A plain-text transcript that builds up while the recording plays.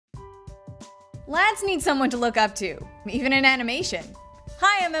Lads need someone to look up to, even in animation.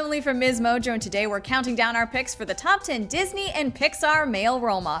 Hi, I'm Emily from MsMojo, and today we're counting down our picks for the top 10 Disney and Pixar male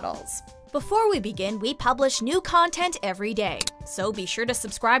role models. Before we begin, we publish new content every day, so be sure to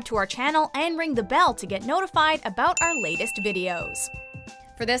subscribe to our channel and ring the bell to get notified about our latest videos.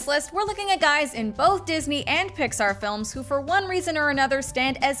 For this list, we're looking at guys in both Disney and Pixar films who for one reason or another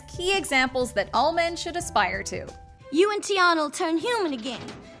stand as key examples that all men should aspire to. You and Tiana will turn human again,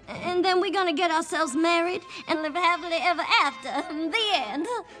 and then we're gonna get ourselves married and live happily ever after. The end.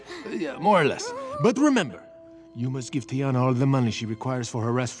 Yeah, more or less. But remember, you must give Tiana all the money she requires for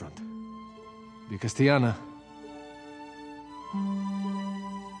her restaurant. Because Tiana...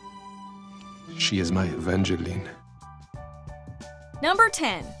 she is my Evangeline. Number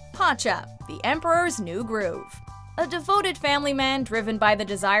 10. Pacha, the Emperor's New Groove. A devoted family man driven by the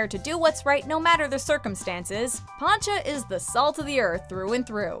desire to do what's right no matter the circumstances, Pacha is the salt of the earth through and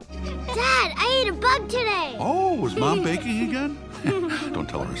through. Dad, I ate a bug today. Oh, was Mom baking again? Don't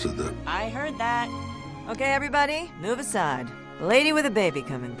tell her I said that. I heard that. Okay, everybody, move aside. Lady with a baby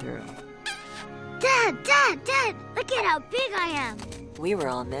coming through. Dad, look at how big I am. We were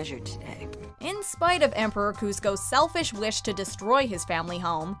all measured today. In spite of Emperor Kuzco's selfish wish to destroy his family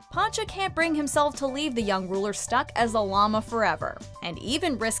home, Pacha can't bring himself to leave the young ruler stuck as a llama forever, and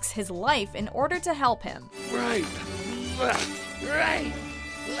even risks his life in order to help him. Right, left, right,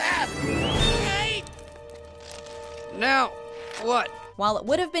 left, right. Now, what? While it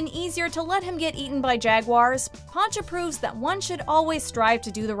would have been easier to let him get eaten by jaguars, Pacha proves that one should always strive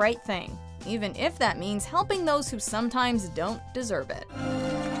to do the right thing, even if that means helping those who sometimes don't deserve it.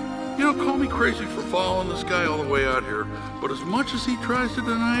 You know, call me crazy for following this guy all the way out here, but as much as he tries to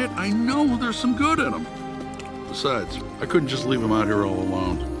deny it, I know there's some good in him. Besides, I couldn't just leave him out here all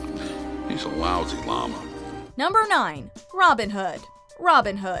alone. He's a lousy llama. Number 9. Robin Hood.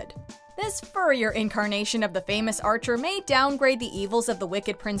 Robin Hood. This furrier incarnation of the famous archer may downgrade the evils of the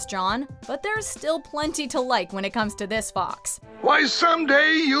wicked Prince John, but there's still plenty to like when it comes to this fox. Why,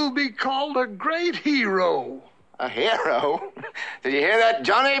 someday you'll be called a great hero. A hero? Did you hear that,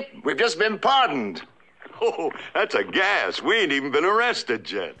 Johnny? We've just been pardoned. Oh, that's a gas. We ain't even been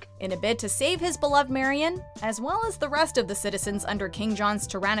arrested yet. In a bid to save his beloved Marion, as well as the rest of the citizens under King John's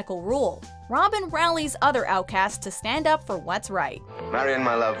tyrannical rule, Robin rallies other outcasts to stand up for what's right. Marion,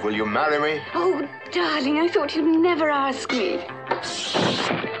 my love, will you marry me? Oh, darling, I thought you'd never ask me.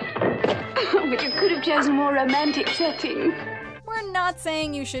 Oh, but you could have chosen a more romantic setting. We're not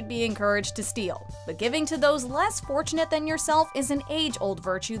saying you should be encouraged to steal, but giving to those less fortunate than yourself is an age-old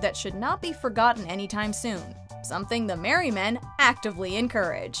virtue that should not be forgotten anytime soon, something the merry men actively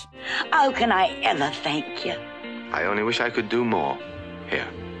encourage. How can I ever thank you? I only wish I could do more. Here.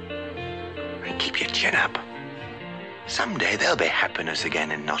 And keep your chin up. Someday there'll be happiness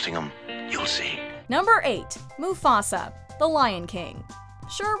again in Nottingham. You'll see. Number 8. Mufasa, the Lion King.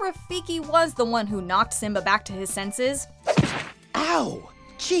 Sure, Rafiki was the one who knocked Simba back to his senses. Ow!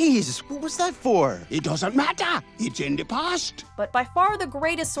 Jeez, what was that for? It doesn't matter. It's in the past. But by far the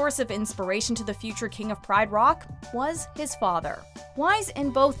greatest source of inspiration to the future king of Pride Rock was his father. Wise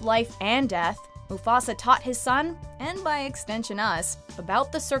in both life and death, Mufasa taught his son, and by extension us,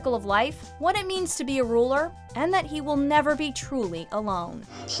 about the circle of life, what it means to be a ruler, and that he will never be truly alone.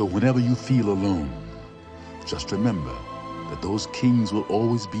 So whenever you feel alone, just remember that those kings will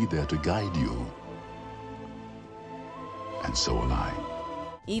always be there to guide you. And so will I.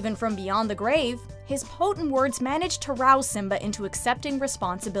 Even from beyond the grave, his potent words managed to rouse Simba into accepting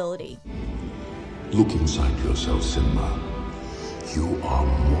responsibility. Look inside yourself, Simba. You are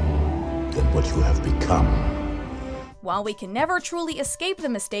more than what you have become. While we can never truly escape the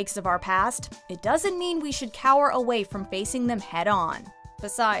mistakes of our past, it doesn't mean we should cower away from facing them head on.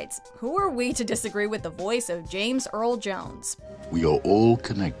 Besides, who are we to disagree with the voice of James Earl Jones? We are all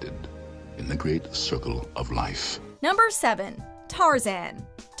connected in the great circle of life. Number 7. Tarzan.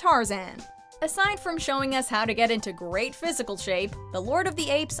 Tarzan. Aside from showing us how to get into great physical shape, the Lord of the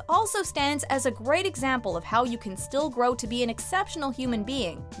Apes also stands as a great example of how you can still grow to be an exceptional human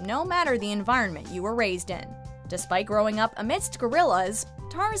being, no matter the environment you were raised in. Despite growing up amidst gorillas,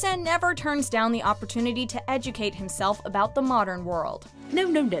 Tarzan never turns down the opportunity to educate himself about the modern world. No.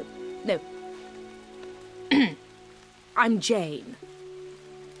 I'm Jane.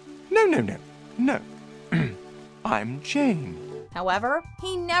 No. I'm Jane. However,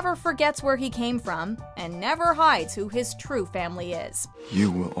 he never forgets where he came from and never hides who his true family is.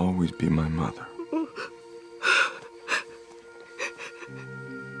 You will always be my mother.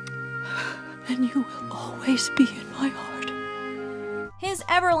 And you will always be in my heart. His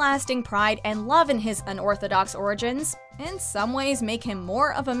everlasting pride and love in his unorthodox origins, in some ways make him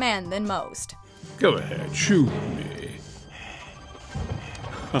more of a man than most. Go ahead, shoot me.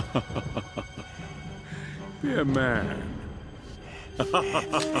 Be a man. Not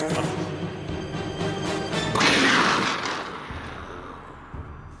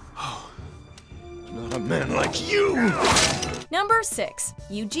a man like you! Number 6.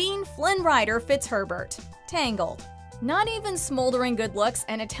 Eugene Flynn Rider Fitzherbert. Tangled. Not even smoldering good looks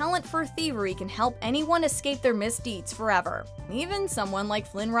and a talent for thievery can help anyone escape their misdeeds forever, even someone like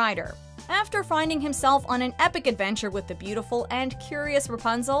Flynn Rider. After finding himself on an epic adventure with the beautiful and curious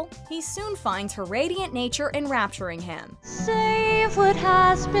Rapunzel, he soon finds her radiant nature enrapturing him. Save what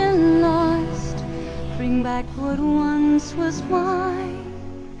has been lost, bring back what once was mine,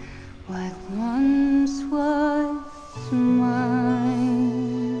 what once was mine.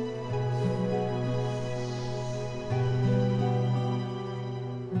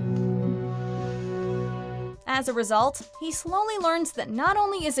 As a result, he slowly learns that not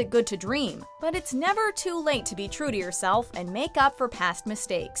only is it good to dream, but it's never too late to be true to yourself and make up for past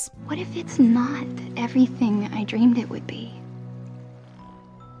mistakes. What if it's not everything I dreamed it would be?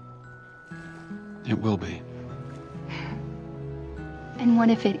 It will be. And what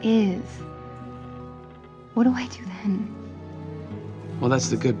if it is? What do I do then? Well, that's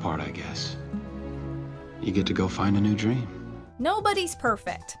the good part, I guess. You get to go find a new dream. Nobody's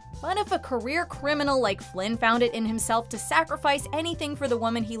perfect, but if a career criminal like Flynn found it in himself to sacrifice anything for the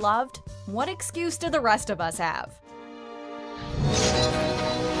woman he loved, what excuse do the rest of us have?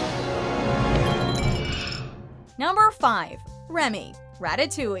 Number 5. Remy,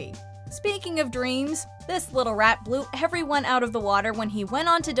 Ratatouille. Speaking of dreams, this little rat blew everyone out of the water when he went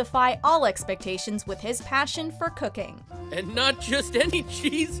on to defy all expectations with his passion for cooking. And not just any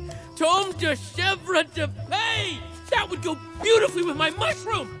cheese, tome de chèvre de paix! That would go beautifully with my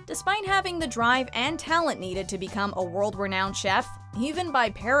mushroom! Despite having the drive and talent needed to become a world-renowned chef, even by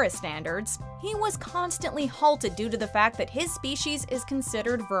Paris standards, he was constantly halted due to the fact that his species is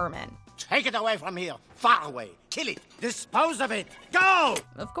considered vermin. Take it away from here. Far away. Kill it. Dispose of it. Go!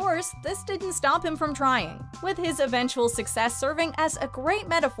 Of course, this didn't stop him from trying, with his eventual success serving as a great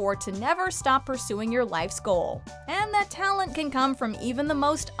metaphor to never stop pursuing your life's goal. And that talent can come from even the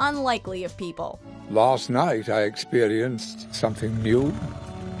most unlikely of people. Last night I experienced something new.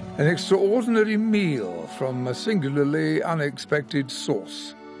 An extraordinary meal from a singularly unexpected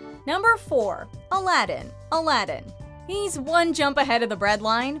source. Number 4. Aladdin. Aladdin. He's one jump ahead of the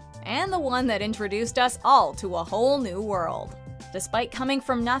breadline, and the one that introduced us all to a whole new world. Despite coming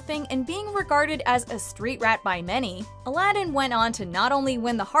from nothing and being regarded as a street rat by many, Aladdin went on to not only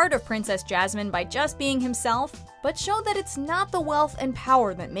win the heart of Princess Jasmine by just being himself, but show that it's not the wealth and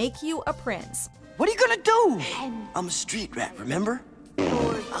power that make you a prince. What are you gonna do? I'm a street rat, remember?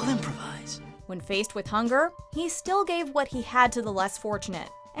 I'll improvise. When faced with hunger, he still gave what he had to the less fortunate.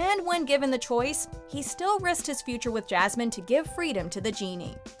 And when given the choice, he still risked his future with Jasmine to give freedom to the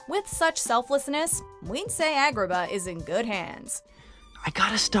genie. With such selflessness, we'd say Agrabah is in good hands. I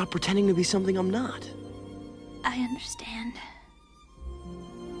gotta stop pretending to be something I'm not. I understand.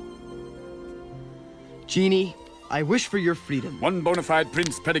 Genie, I wish for your freedom. One bona fide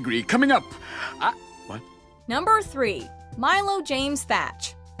prince pedigree coming up. What? Number 3. Milo James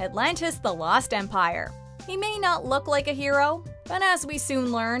Thatch, Atlantis: The Lost Empire. He may not look like a hero, but as we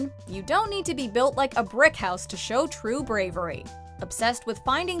soon learn, you don't need to be built like a brick house to show true bravery. Obsessed with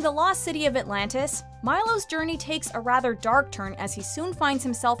finding the lost city of Atlantis, Milo's journey takes a rather dark turn as he soon finds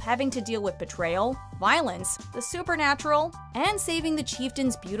himself having to deal with betrayal, violence, the supernatural, and saving the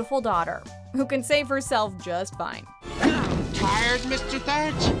chieftain's beautiful daughter, who can save herself just fine. Tired, Mr.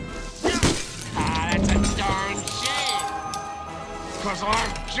 Thatch? That's a darn shame. 'Cause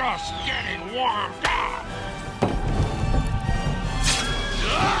I'm just getting warmed up.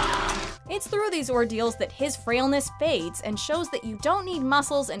 It's through these ordeals that his frailness fades and shows that you don't need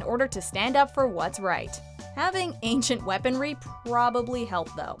muscles in order to stand up for what's right. Having ancient weaponry probably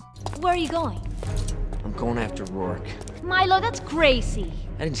helped though. Where are you going? I'm going after Rourke. Milo, that's crazy.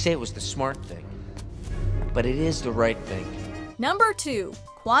 I didn't say it was the smart thing, but it is the right thing. Number 2.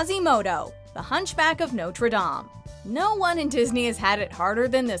 Quasimodo, the Hunchback of Notre Dame. No one in Disney has had it harder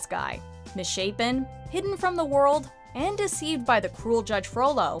than this guy. Misshapen, hidden from the world, and deceived by the cruel Judge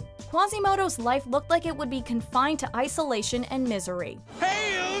Frollo, Quasimodo's life looked like it would be confined to isolation and misery.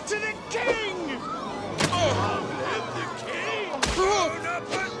 Hail to the king! Oh, let the king crown up.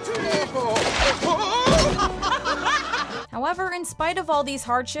 However, in spite of all these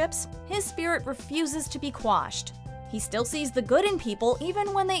hardships, his spirit refuses to be quashed. He still sees the good in people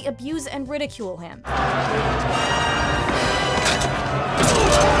even when they abuse and ridicule him.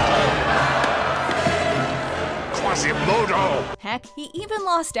 Quasimodo! Heck, he even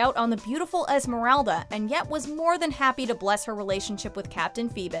lost out on the beautiful Esmeralda and yet was more than happy to bless her relationship with Captain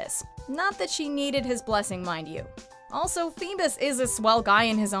Phoebus. Not that she needed his blessing, mind you. Also, Phoebus is a swell guy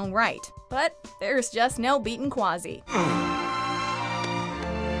in his own right, but there's just no beating Quasi.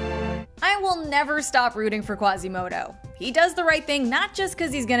 I will never stop rooting for Quasimodo. He does the right thing not just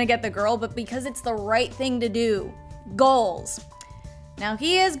because he's gonna get the girl, but because it's the right thing to do. Goals. Now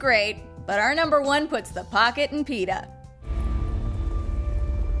he is great, but our number one puts the pocket in PETA.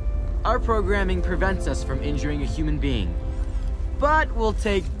 Our programming prevents us from injuring a human being, but we'll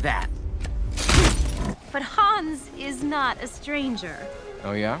take that. But Hans is not a stranger.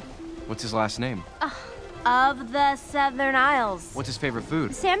 Oh yeah? What's his last name? Of the Southern Isles. What's his favorite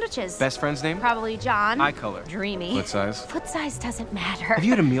food? Sandwiches. Best friend's name? Probably John. Eye color. Dreamy. Foot size? Foot size doesn't matter. Have you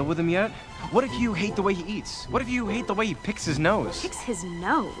had a meal with him yet? What if you hate the way he eats? What if you hate the way he picks his nose? Picks his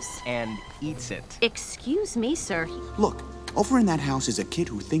nose? And eats it. Excuse me, sir. Look, over in that house is a kid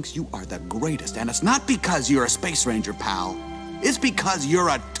who thinks you are the greatest, and it's not because you're a space ranger, pal. It's because you're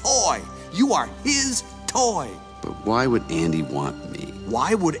a toy. You are his toy. But why would Andy want me?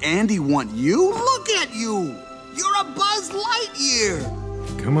 Why would Andy want you? Look at you! You're a Buzz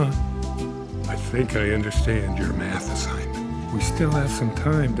Lightyear! Come on. I think I understand your math assignment. We still have some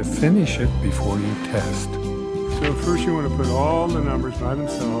time to finish it before you test. So first you want to put all the numbers by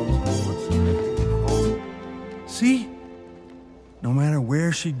themselves. See? No matter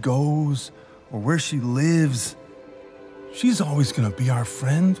where she goes or where she lives, she's always gonna be our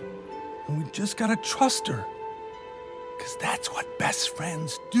friend. And we just gotta trust her. Because that's what best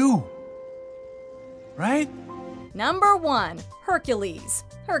friends do. Right? Number 1. Hercules.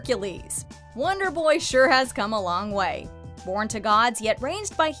 Hercules. Wonder Boy sure has come a long way. Born to gods yet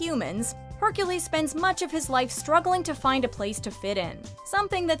raised by humans, Hercules spends much of his life struggling to find a place to fit in,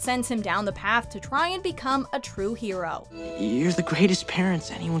 something that sends him down the path to try and become a true hero. You're the greatest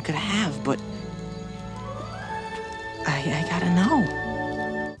parents anyone could have, but I gotta know.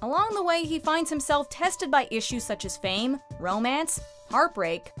 Along the way, he finds himself tested by issues such as fame, romance,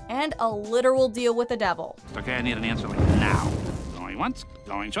 heartbreak, and a literal deal with the devil. Okay, I need an answer like now. Going once,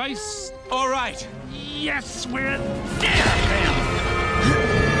 going twice. All right. Yes, we're there, bam.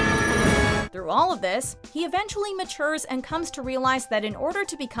 Through all of this, he eventually matures and comes to realize that in order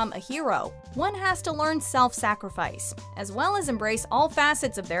to become a hero, one has to learn self-sacrifice, as well as embrace all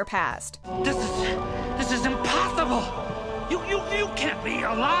facets of their past. This is impossible. You can't be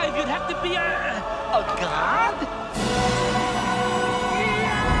alive. You'd have to be a god?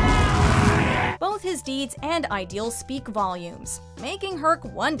 Both his deeds and ideals speak volumes, making Herc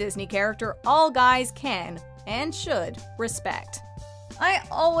one Disney character all guys can and should respect. I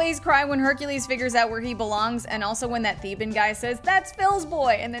always cry when Hercules figures out where he belongs, and also when that Theban guy says, "That's Phil's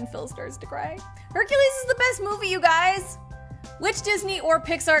boy," and then Phil starts to cry. Hercules is the best movie, you guys! Which Disney or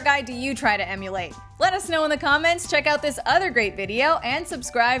Pixar guy do you try to emulate? Let us know in the comments, check out this other great video, and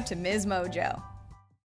subscribe to MsMojo.